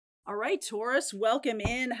All right, Taurus, welcome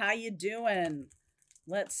in. How you doing?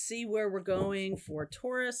 Let's see where we're going for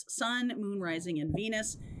Taurus, Sun, Moon, Rising, and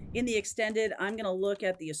Venus. In the extended, I'm going to look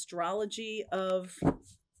at the astrology of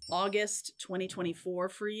August 2024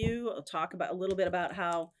 for you. I'll talk about a little bit about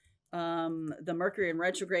how the Mercury in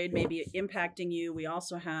retrograde may be impacting you. We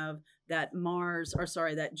also have that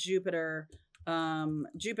that Jupiter,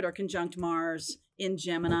 Jupiter conjunct Mars in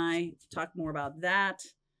Gemini. Talk more about that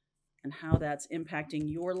and how that's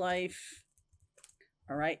impacting your life.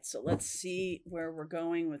 All right, so let's see where we're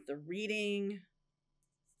going with the reading.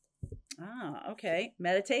 Okay.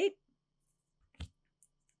 Meditate.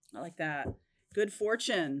 I like that. Good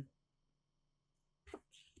fortune.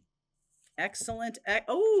 Excellent.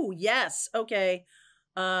 Oh, yes. Okay.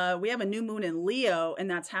 We have a new moon in Leo, and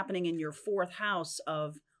that's happening in your fourth house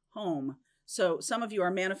of home. So some of you are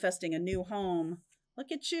manifesting a new home.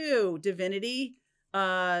 Look at you, divinity.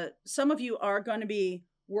 Some of you are going to be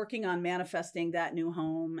working on manifesting that new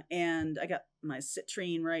home. And I got my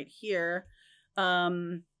citrine right here.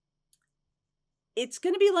 It's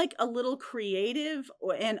going to be like a little creative,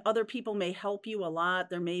 and other people may help you a lot.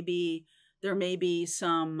 There may be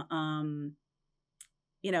some,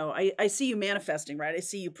 I see you manifesting, right? I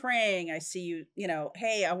see you praying. I see you,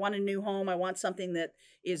 hey, I want a new home. I want something that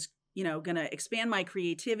is, going to expand my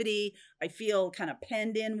creativity. I feel kind of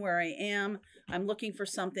penned in where I am. I'm looking for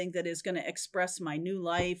something that is going to express my new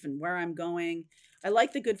life and where I'm going. I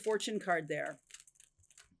like the good fortune card there.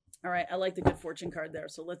 All right. I like the good fortune card there.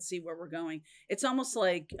 So let's see where we're going. It's almost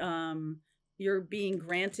like you're being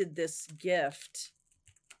granted this gift,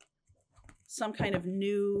 some kind of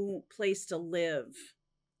new place to live,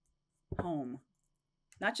 home,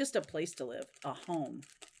 not just a place to live, a home.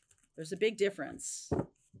 There's a big difference,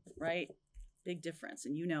 right? Big difference.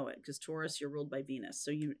 And you know it because Taurus, you're ruled by Venus.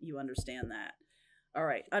 So you understand that. All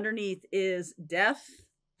right. Underneath is death,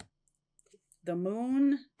 the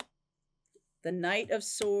moon, the Knight of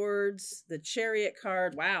Swords, the Chariot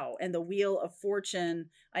card. Wow. And the Wheel of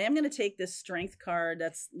Fortune. I am going to take this Strength card.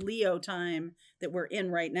 That's Leo time that we're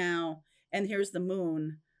in right now. And here's the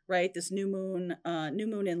moon, right? This new moon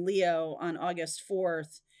in Leo on August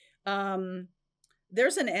 4th.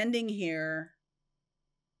 There's an ending here.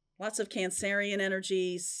 Lots of Cancerian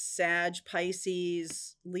energy, Sag,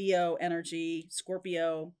 Pisces, Leo energy,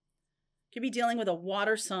 Scorpio. Could be dealing with a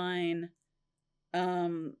water sign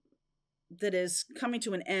that is coming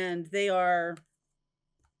to an end. They are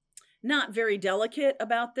not very delicate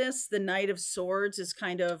about this. The Knight of Swords is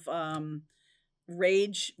kind of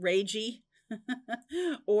ragey,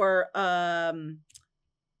 or I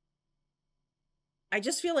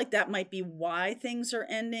just feel like that might be why things are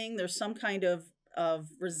ending. There's some kind of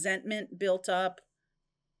resentment built up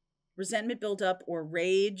or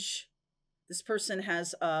rage. This person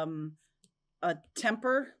has a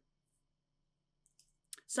temper.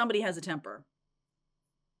 Somebody has a temper.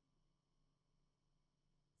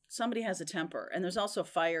 Somebody has a temper. And there's also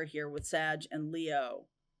fire here with Sag and Leo.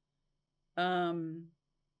 Knight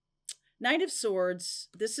of Swords,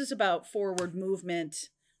 this is about forward movement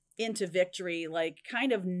into victory, like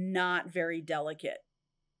kind of not very delicate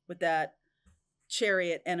with that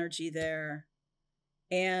Chariot energy there.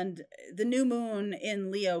 And the new moon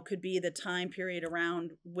in Leo could be the time period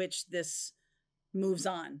around which this moves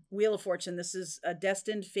on. Wheel of Fortune, this is a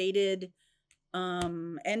destined, fated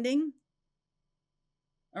ending.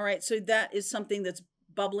 All right, so that is something that's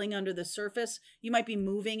bubbling under the surface. You might be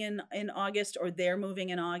moving in August, or they're moving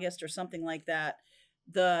in August, or something like that.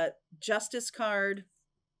 The Justice card,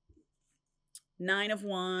 Nine of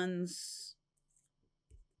Wands.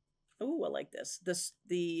 Oh, I like this.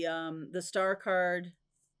 The Star card,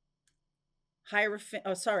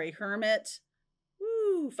 Hermit.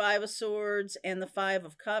 Woo, Five of Swords and the Five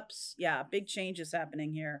of Cups. Yeah, big changes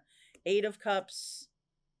happening here. Eight of Cups,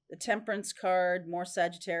 the Temperance card, more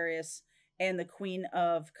Sagittarius, and the Queen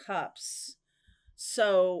of Cups.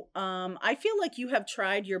 So I feel like you have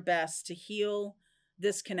tried your best to heal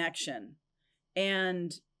this connection,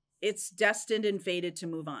 and it's destined and fated to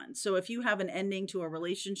move on. So if you have an ending to a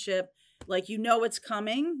relationship, like it's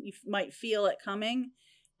coming, you might feel it coming.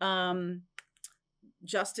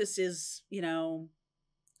 Justice is,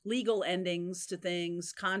 legal endings to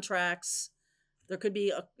things, contracts. There could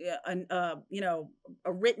be a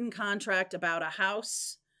written contract about a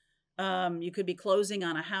house. You could be closing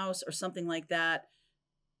on a house or something like that.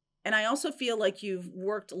 And I also feel like you've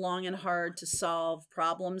worked long and hard to solve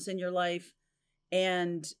problems in your life,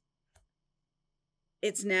 and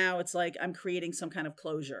it's like I'm creating some kind of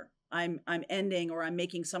closure. I'm ending, or I'm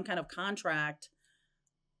making some kind of contract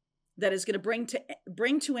that is going to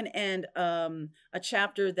bring to an end a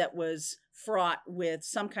chapter that was fraught with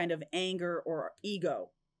some kind of anger or ego.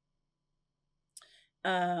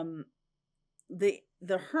 The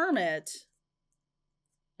Hermit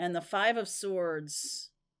and the Five of Swords,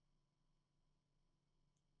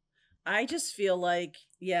 I just feel like,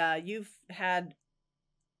 yeah, you've had,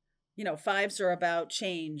 you know, fives are about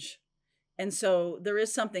change. And so there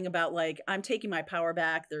is something about like, I'm taking my power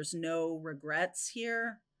back. There's no regrets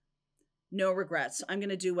here. No regrets. I'm going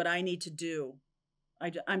to do what I need to do.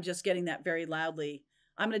 I'm just getting that very loudly.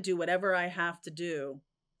 I'm going to do whatever I have to do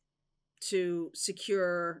to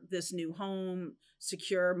secure this new home,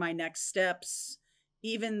 secure my next steps,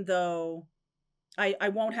 even though I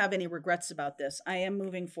won't have any regrets about this. I am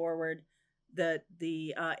moving forward. The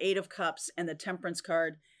Eight of Cups and the Temperance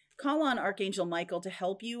card. Call on Archangel Michael to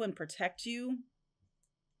help you and protect you,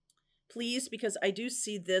 please, because I do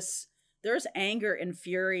see this. There's anger and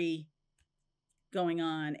fury going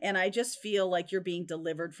on, and I just feel like you're being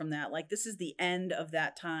delivered from that. Like this is the end of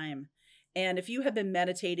that time. And if you have been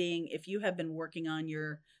meditating, if you have been working on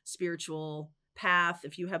your spiritual path,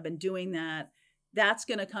 if you have been doing that, that's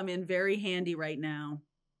going to come in very handy right now.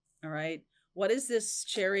 All right. What is this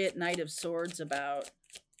Chariot Knight of Swords about?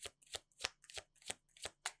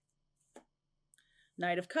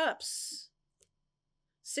 Knight of Cups,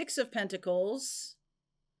 Six of Pentacles,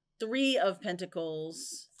 Three of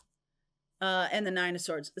Pentacles, and the Nine of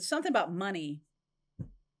Swords. It's something about money.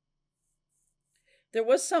 There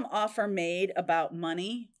was some offer made about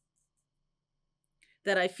money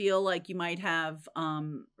that I feel like you might have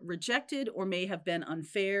rejected or may have been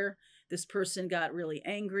unfair. This person got really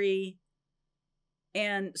angry.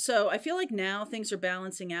 And so I feel like now things are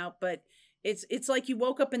balancing out, but it's like you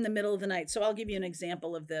woke up in the middle of the night. So I'll give you an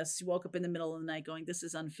example of this. You woke up in the middle of the night going, this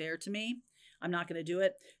is unfair to me. I'm not going to do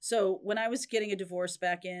it. So when I was getting a divorce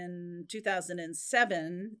back in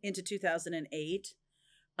 2007 into 2008,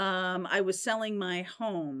 I was selling my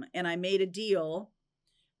home and I made a deal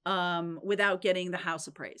without getting the house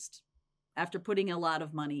appraised after putting a lot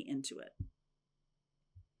of money into it.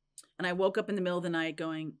 And I woke up in the middle of the night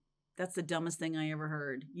going, that's the dumbest thing I ever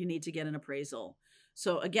heard. You need to get an appraisal.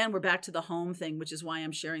 So again, we're back to the home thing, which is why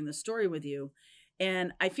I'm sharing this story with you.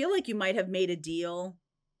 And I feel like you might have made a deal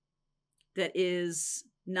that is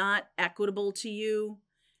not equitable to you.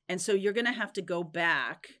 And so you're going to have to go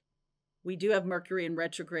back. We do have Mercury in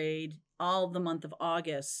retrograde all the month of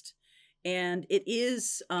August. And it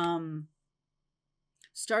is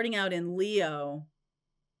starting out in Leo.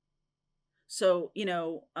 So, you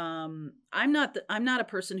know, I'm not a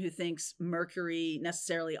person who thinks Mercury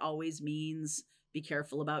necessarily always means be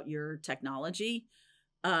careful about your technology.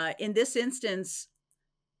 In this instance,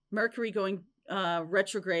 Mercury going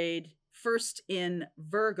retrograde first in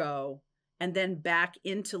Virgo and then back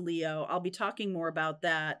into Leo. I'll be talking more about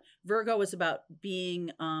that. Virgo is about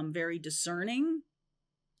being very discerning.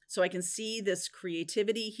 So I can see this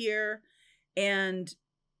creativity here. And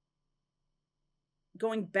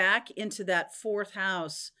going back into that fourth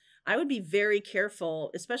house, I would be very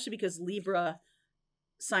careful, especially because Libra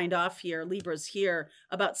signed off here, Libra's here,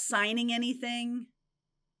 about signing anything,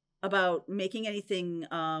 about making anything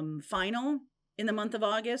final in the month of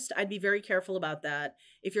August. I'd be very careful about that.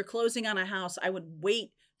 If you're closing on a house, I would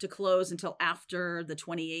wait to close until after the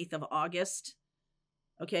 28th of August.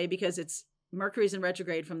 Okay, because it's Mercury's in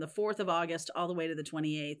retrograde from the 4th of August all the way to the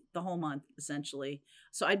 28th, the whole month, essentially.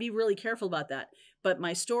 So I'd be really careful about that. But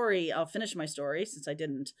my story, I'll finish my story since I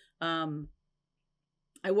didn't.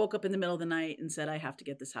 I woke up in the middle of the night and said, I have to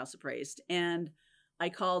get this house appraised. And I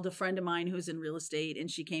called a friend of mine who's in real estate,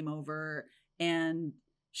 and she came over and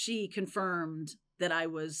she confirmed that I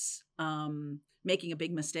was making a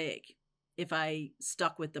big mistake if I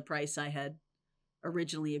stuck with the price I had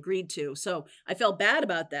originally agreed to. So I felt bad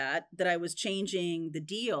about that I was changing the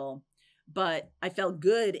deal, but I felt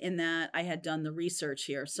good in that I had done the research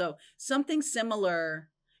here. So something similar,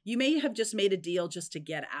 you may have just made a deal just to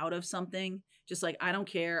get out of something, just like, I don't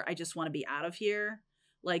care, I just want to be out of here.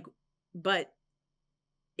 Like, but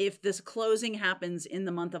if this closing happens in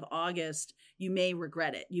the month of August, you may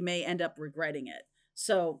regret it. You may end up regretting it.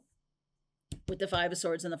 So with the Five of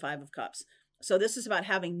Swords and the Five of Cups. So this is about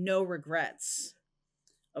having no regrets.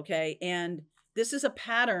 Okay. And this is a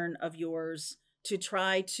pattern of yours to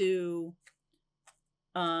try to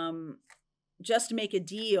just make a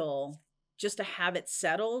deal, just to have it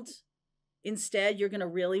settled. Instead, you're going to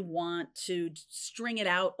really want to string it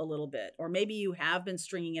out a little bit. Or maybe you have been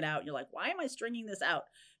stringing it out. You're like, why am I stringing this out?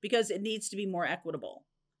 Because it needs to be more equitable.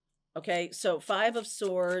 Okay. So Five of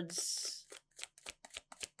Swords.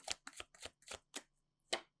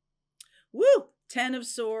 Woo! 10 of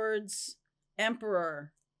Swords,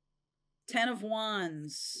 Emperor, 10 of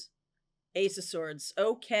Wands, Ace of Swords.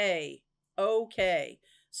 Okay. Okay.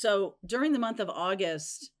 So during the month of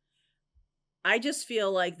August, I just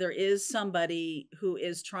feel like there is somebody who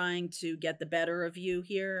is trying to get the better of you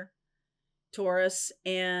here, Taurus,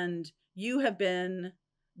 and you have been,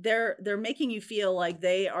 they're making you feel like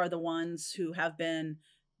they are the ones who have been,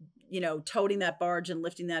 you know, toting that barge and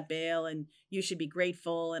lifting that bale, and you should be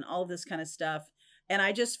grateful and all this kind of stuff. And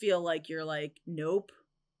I just feel like you're like, nope.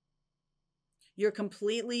 You're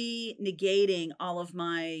completely negating all of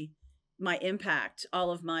my impact, all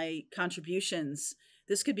of my contributions.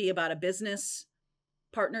 This could be about a business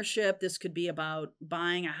partnership. This could be about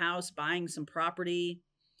buying a house, buying some property.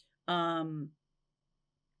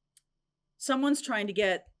 Someone's trying to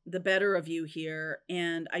get the better of you here,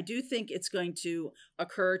 and I do think it's going to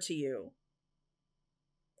occur to you.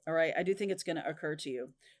 All right, I do think it's going to occur to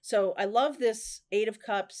you. So I love this 8 of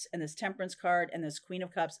Cups and this Temperance card and this Queen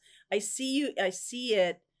of Cups. I see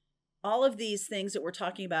it, all of these things that we're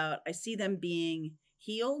talking about, I see them being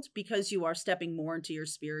healed because you are stepping more into your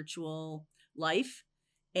spiritual life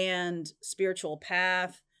and spiritual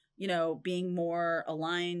path, you know, being more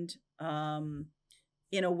aligned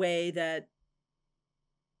in a way that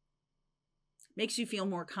makes you feel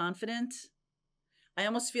more confident. I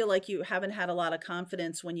almost feel like you haven't had a lot of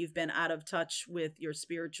confidence when you've been out of touch with your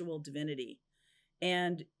spiritual divinity.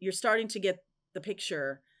 And you're starting to get the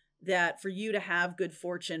picture that for you to have good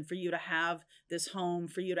fortune, for you to have this home,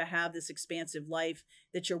 for you to have this expansive life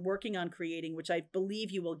that you're working on creating, which I believe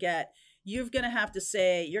you will get, you're going to have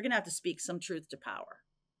to speak some truth to power.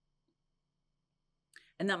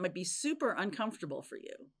 And that might be super uncomfortable for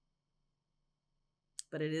you.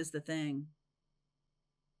 But it is the thing.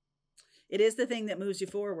 It is the thing that moves you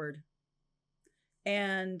forward.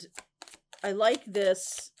 And I like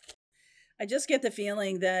this. I just get the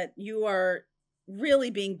feeling that you are really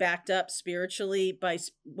being backed up spiritually by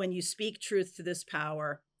when you speak truth to this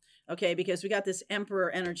power. Okay, because we got this Emperor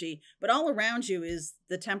energy, but all around you is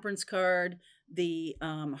the Temperance card, the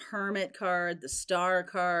Hermit card, the Star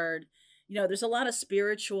card. You know, there's a lot of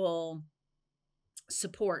spiritual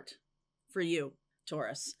support for you,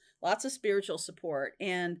 Taurus. Lots of spiritual support.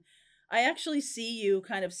 And I actually see you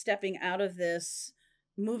kind of stepping out of this,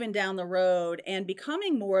 moving down the road and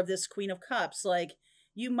becoming more of this Queen of Cups. Like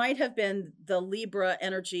you might have been the Libra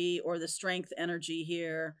energy or the Strength energy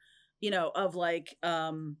here, you know, of like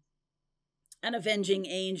an avenging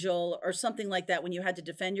angel or something like that when you had to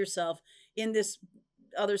defend yourself in this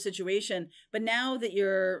other situation. But now that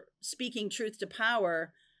you're speaking truth to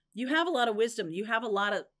power, you have a lot of wisdom. You have a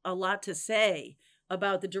lot to say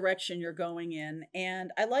about the direction you're going in.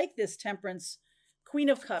 And I like this Temperance Queen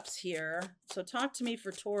of Cups here. So talk to me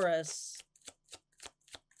for Taurus.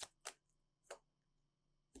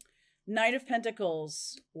 Knight of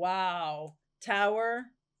Pentacles. Wow. Tower,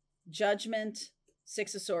 Judgment,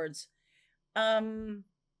 6 of Swords. I'm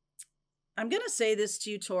going to say this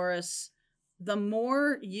to you, Taurus. The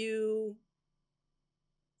more you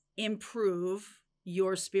improve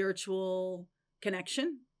your spiritual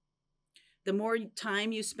connection, the more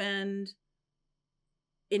time you spend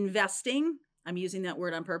investing, I'm using that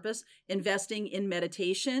word on purpose, investing in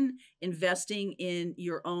meditation, investing in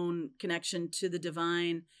your own connection to the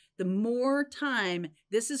divine, the more time,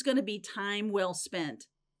 this is going to be time well spent.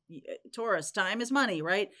 Taurus, time is money,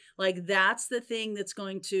 right? Like that's the thing that's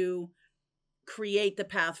going to create the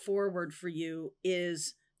path forward for you,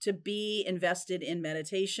 is to be invested in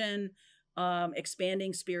meditation,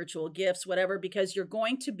 expanding spiritual gifts, whatever, because you're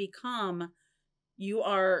going to become, you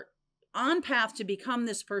are on path to become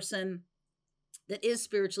this person that is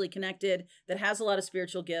spiritually connected, that has a lot of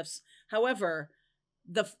spiritual gifts. However,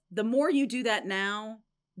 the more you do that now,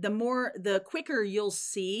 the quicker you'll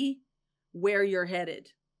see where you're headed.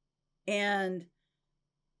 And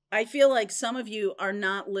I feel like some of you are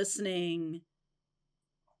not listening.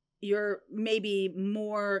 You're maybe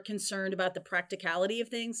more concerned about the practicality of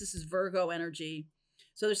things. This is Virgo energy.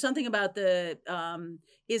 So there's something about the,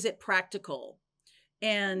 is it practical?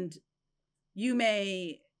 And you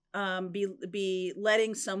may be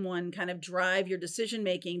letting someone kind of drive your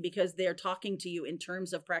decision-making because they're talking to you in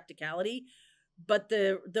terms of practicality. But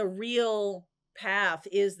the real path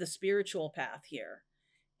is the spiritual path here.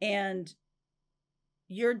 And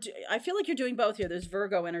I feel like you're doing both here. There's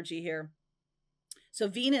Virgo energy here. So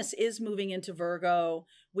Venus is moving into Virgo.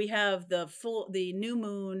 We have the new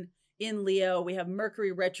moon in Leo. We have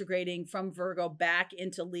Mercury retrograding from Virgo back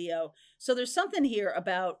into Leo. So there's something here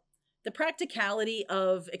about the practicality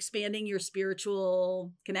of expanding your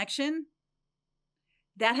spiritual connection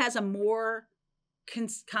that has a more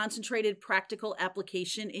concentrated practical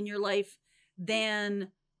application in your life than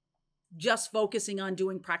just focusing on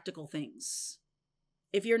doing practical things.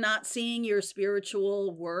 If you're not seeing your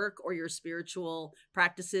spiritual work or your spiritual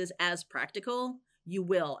practices as practical, you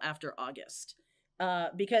will after August.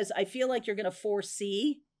 Because I feel like you're going to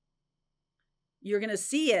foresee, you're going to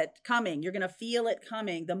see it coming. You're going to feel it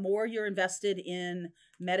coming. The more you're invested in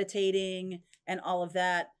meditating and all of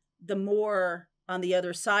that, the more on the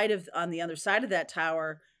other side of that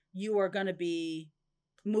tower, you are going to be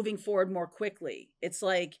moving forward more quickly. It's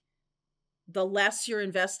like the less you're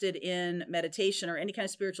invested in meditation or any kind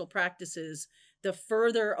of spiritual practices, the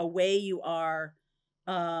further away you are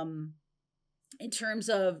in terms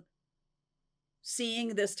of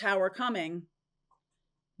seeing this tower coming,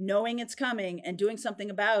 knowing it's coming and doing something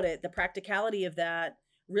about it. The practicality of that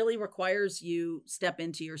really requires you step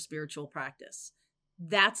into your spiritual practice.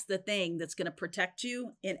 That's the thing that's going to protect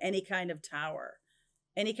you in any kind of tower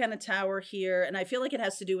here. And I feel like it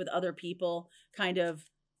has to do with other people kind of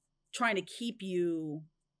trying to keep you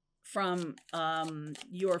from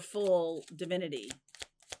your full divinity.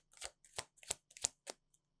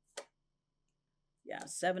 Yeah,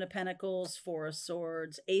 7 of Pentacles, 4 of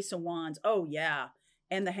Swords, Ace of Wands. Oh, yeah.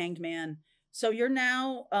 And the Hanged Man. So you're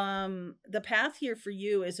now, the path here for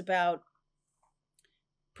you is about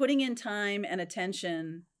putting in time and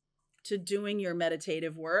attention to doing your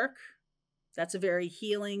meditative work. That's a very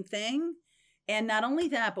healing thing. And not only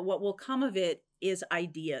that, but what will come of it is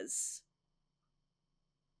ideas.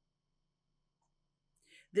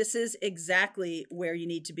 This is exactly where you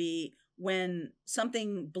need to be when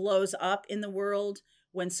something blows up in the world,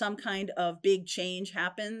 when some kind of big change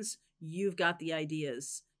happens. You've got the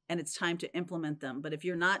ideas and it's time to implement them. But if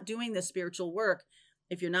you're not doing the spiritual work,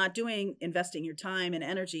 if you're not investing your time and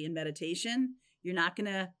energy in meditation, you're not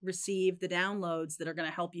going to receive the downloads that are going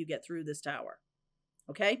to help you get through this tower.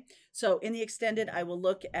 Okay. So in the extended, I will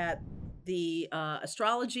look at the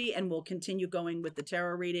astrology and we'll continue going with the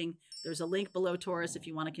tarot reading. There's a link below, Taurus, if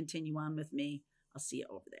you want to continue on with me. I'll see you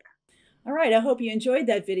over there. All right. I hope you enjoyed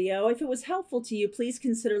that video. If it was helpful to you, please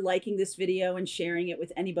consider liking this video and sharing it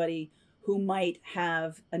with anybody who might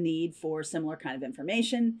have a need for similar kind of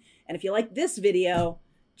information. And if you like this video,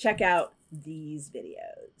 check out these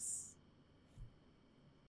videos.